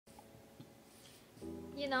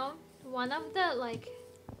You know, one of the like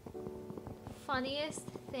funniest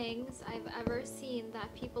things I've ever seen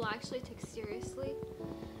that people actually took seriously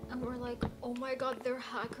and were like, oh my god, they're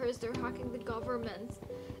hackers, they're hacking the government,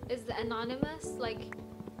 is the Anonymous. Like,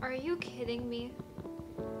 are you kidding me?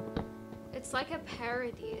 It's like a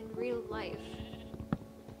parody in real life.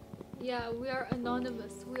 Yeah, we are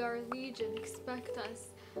Anonymous, we are Legion, expect us.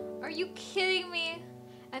 Are you kidding me?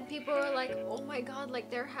 And people were like, oh my god, like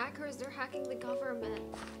they're hackers, they're hacking the government.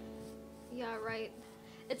 Yeah, right.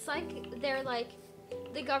 It's like they're like,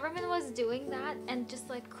 the government was doing that and just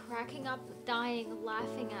like cracking up, dying,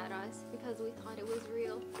 laughing at us because we thought it was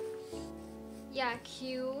real. Yeah,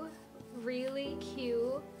 Q. Really,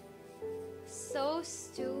 Q. So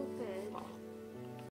stupid.